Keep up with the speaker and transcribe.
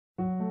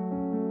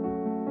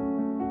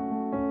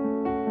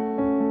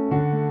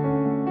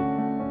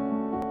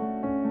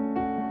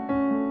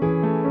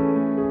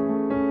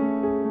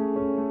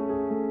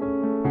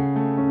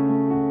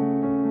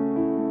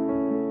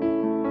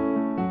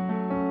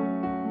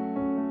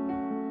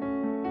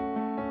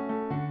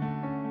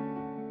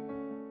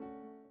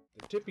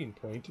tipping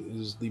point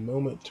is the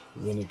moment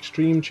when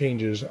extreme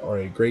changes are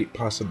a great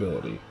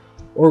possibility,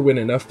 or when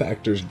enough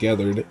factors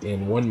gathered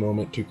in one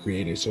moment to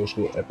create a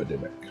social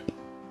epidemic.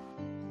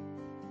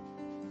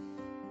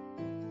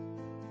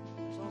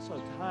 There's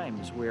also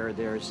times where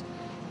there's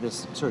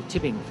this sort of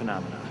tipping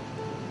phenomenon,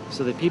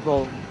 so that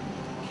people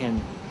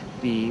can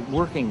be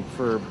working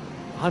for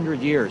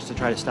 100 years to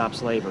try to stop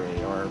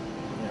slavery, or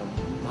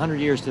 100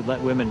 years to let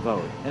women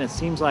vote, and it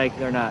seems like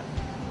they're not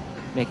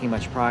making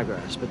much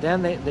progress. But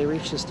then they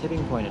reach this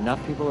tipping point. Enough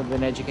people have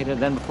been educated,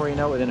 then before you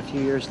know it, within a few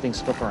years, things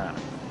flip around.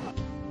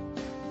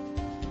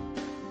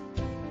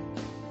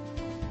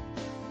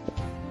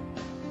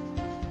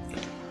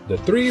 The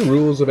three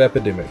rules of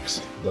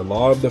epidemics: the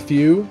law of the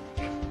few,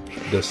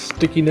 the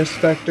stickiness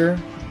factor,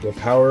 the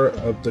power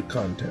of the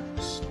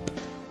context.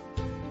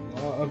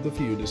 The law of the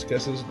few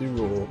discusses the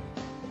role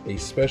a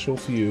special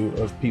few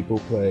of people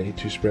play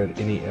to spread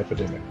any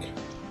epidemic.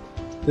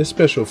 This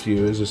special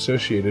few is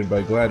associated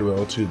by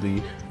Gladwell to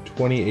the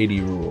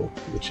 20-80 rule,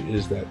 which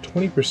is that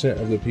 20%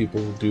 of the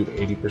people do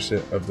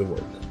 80% of the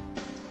work.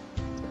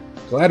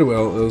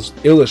 Gladwell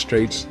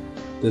illustrates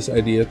this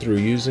idea through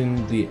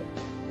using the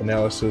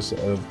analysis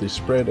of the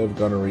spread of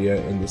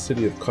gonorrhea in the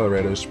city of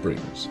Colorado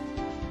Springs.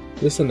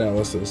 This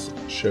analysis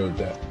showed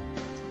that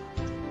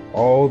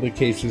all the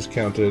cases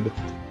counted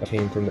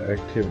came from the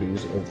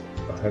activities of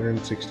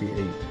 168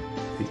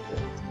 people.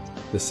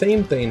 The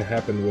same thing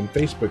happened when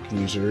Facebook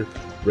user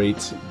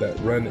rates that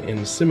run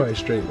in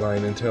semi-straight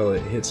line until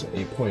it hits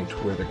a point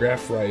where the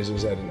graph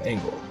rises at an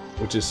angle,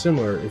 which is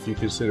similar if you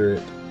consider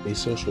it a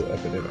social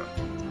epidemic.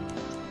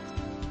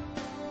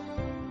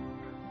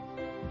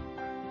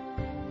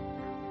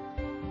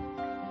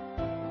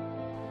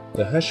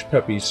 The hush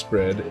puppy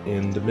spread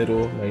in the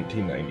middle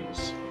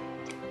 1990s.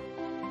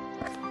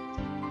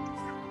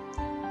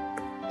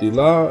 The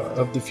law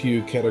of the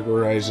few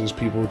categorizes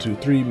people to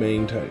three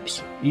main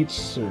types. Each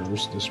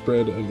serves the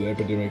spread of the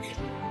epidemic.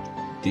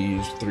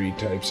 These three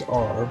types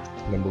are: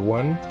 number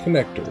 1,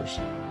 connectors;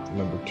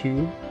 number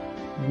 2,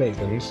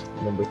 mavens;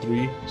 number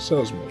 3,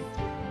 salesmen.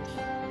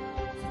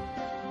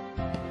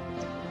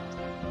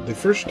 The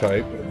first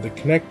type, the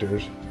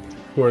connectors,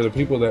 who are the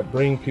people that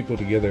bring people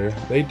together,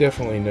 they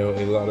definitely know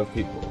a lot of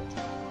people.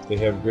 They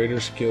have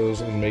greater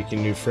skills in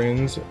making new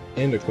friends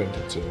and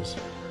acquaintances,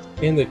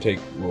 and they take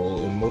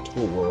role in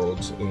multiple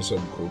worlds and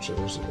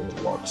subcultures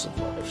and walks of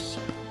life.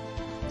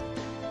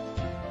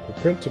 The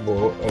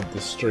principle of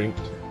the strength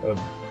of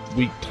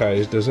weak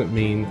ties doesn't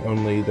mean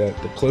only that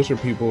the closer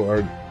people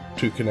are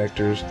to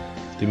connectors,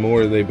 the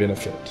more they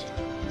benefit,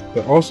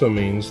 but also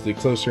means the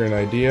closer an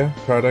idea,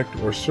 product,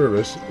 or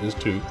service is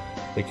to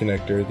a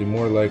connector, the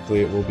more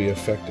likely it will be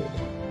affected.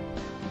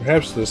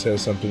 Perhaps this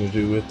has something to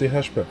do with the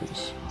hush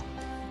puppies.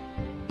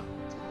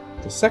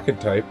 The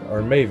second type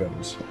are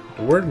mavens.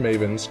 The word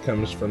mavens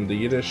comes from the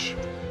Yiddish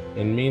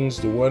and means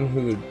the one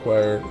who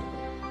acquires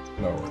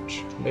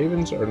knowledge.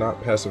 Mavens are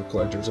not passive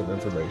collectors of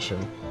information.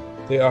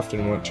 They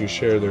often want to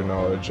share their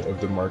knowledge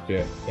of the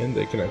market, and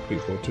they connect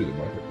people to the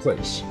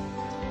marketplace.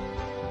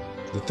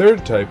 The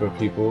third type of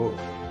people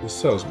is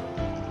salesmen.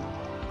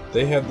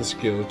 They have the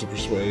skill to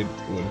persuade.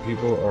 When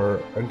people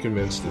are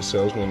unconvinced, the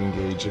salesmen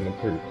engage in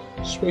a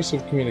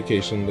persuasive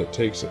communication that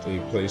takes a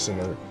place in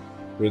a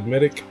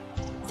rhythmic,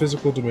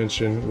 physical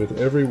dimension. With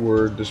every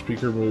word, the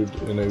speaker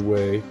moved in a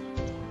way,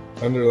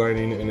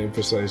 underlining and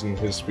emphasizing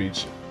his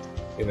speech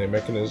in a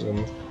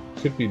mechanism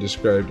could be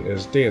described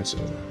as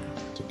dancing,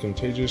 to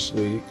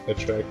contagiously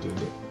attracted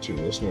to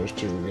listeners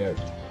to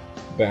react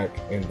back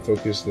and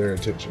focus their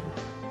attention.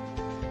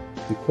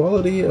 The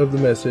quality of the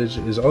message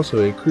is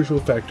also a crucial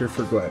factor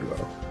for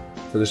Gladwell,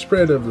 for the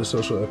spread of the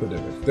social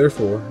epidemic.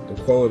 Therefore,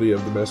 the quality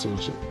of the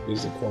message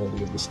is the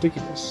quality of the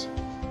stickiness.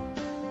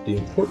 The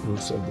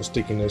importance of the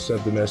stickiness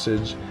of the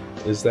message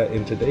is that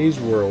in today's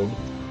world,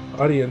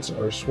 audiences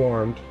are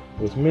swarmed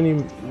with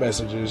many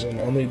messages, and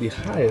only the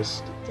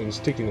highest in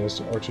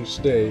stickiness are to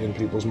stay in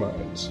people's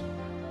minds.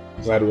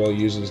 Gladwell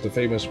uses the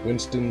famous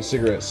Winston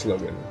cigarette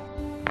slogan.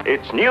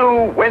 It's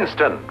new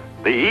Winston,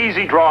 the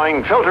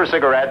easy-drawing filter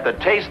cigarette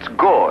that tastes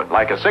good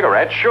like a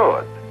cigarette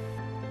should.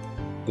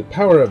 The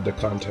power of the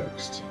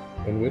context,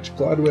 in which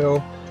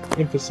Gladwell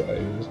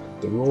emphasizes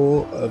the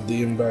role of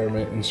the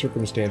environment and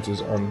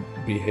circumstances on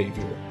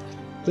behavior.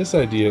 This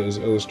idea is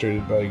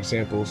illustrated by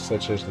examples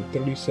such as the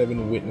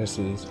 37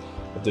 witnesses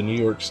of the New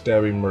York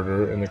stabbing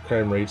murder and the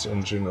crime rates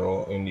in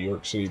general in New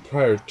York City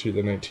prior to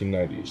the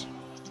 1990s.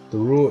 The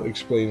rule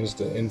explains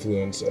the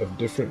influence of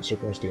different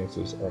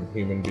circumstances on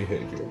human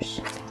behaviors.